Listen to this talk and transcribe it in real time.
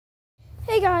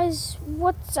Hey guys,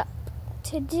 what's up?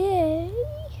 Today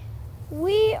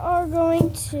we are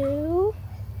going to,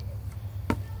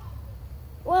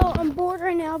 well, I'm bored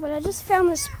right now, but I just found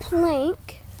this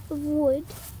plank of wood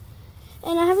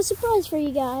and I have a surprise for you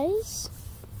guys.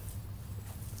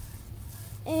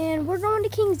 And we're going to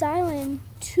Kings Island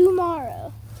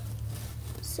tomorrow.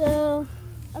 So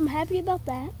I'm happy about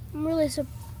that. I'm really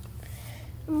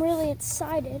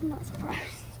excited, not surprised.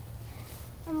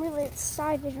 I'm really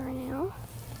excited right now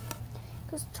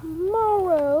because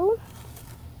tomorrow,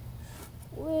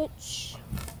 which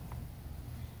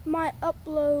might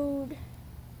upload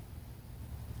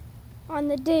on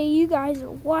the day you guys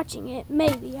are watching it,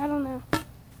 maybe, I don't know.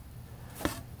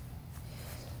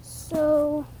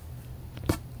 So,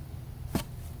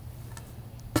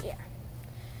 yeah.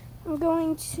 I'm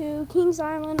going to Kings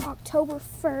Island October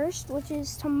 1st, which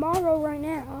is tomorrow right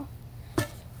now.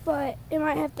 But it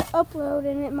might have to upload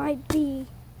and it might be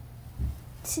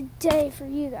today for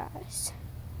you guys.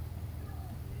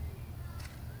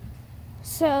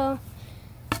 So,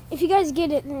 if you guys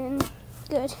get it, then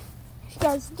good. If you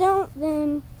guys don't,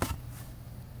 then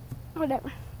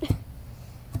whatever.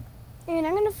 And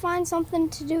I'm going to find something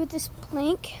to do with this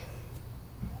plank.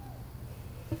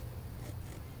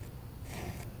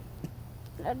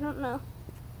 I don't know.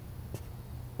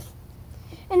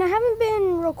 And I haven't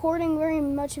been recording very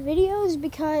much videos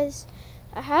because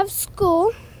I have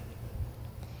school.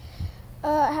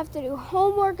 I have to do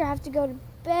homework. I have to go to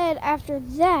bed after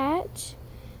that.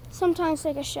 Sometimes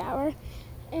take a shower.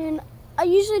 And I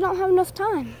usually don't have enough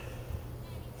time.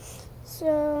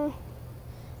 So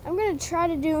I'm going to try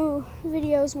to do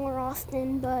videos more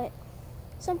often, but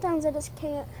sometimes I just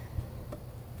can't.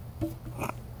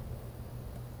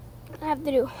 I have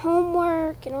to do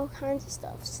homework and all kinds of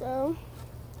stuff. So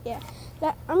yeah,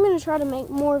 I'm going to try to make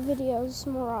more videos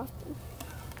more often.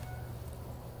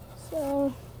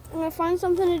 So, I'm going to find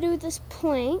something to do with this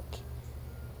plank.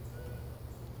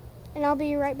 And I'll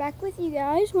be right back with you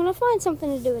guys when I find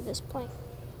something to do with this plank.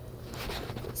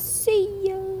 See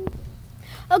ya!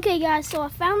 Okay guys, so I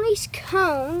found these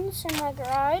cones in my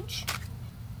garage.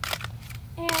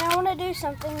 And I want to do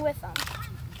something with them.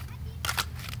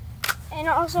 And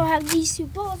I also have these two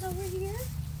balls over here.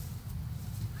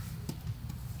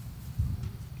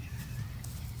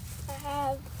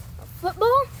 Have a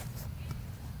football,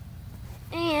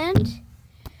 and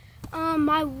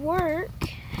my work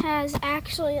has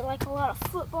actually like a lot of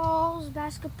footballs,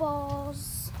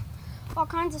 basketballs, all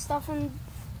kinds of stuff, and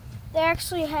they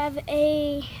actually have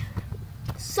a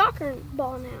soccer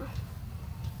ball now.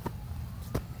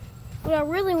 What I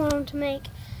really want them to make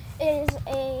is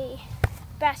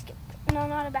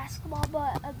not a basketball,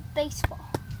 but a baseball.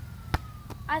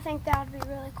 I think that would be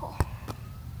really cool.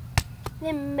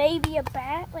 Then maybe a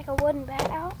bat, like a wooden bat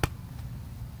out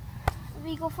of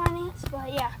Eagle Finance,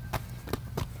 but yeah.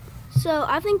 So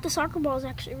I think the soccer ball is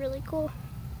actually really cool.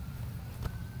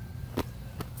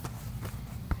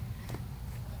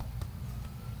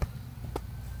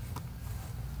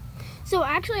 So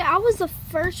actually I was the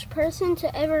first person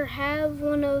to ever have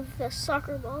one of the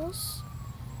soccer balls.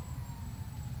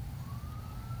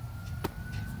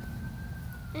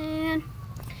 And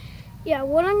yeah,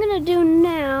 what I'm gonna do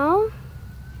now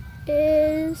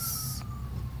is,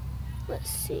 let's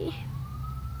see.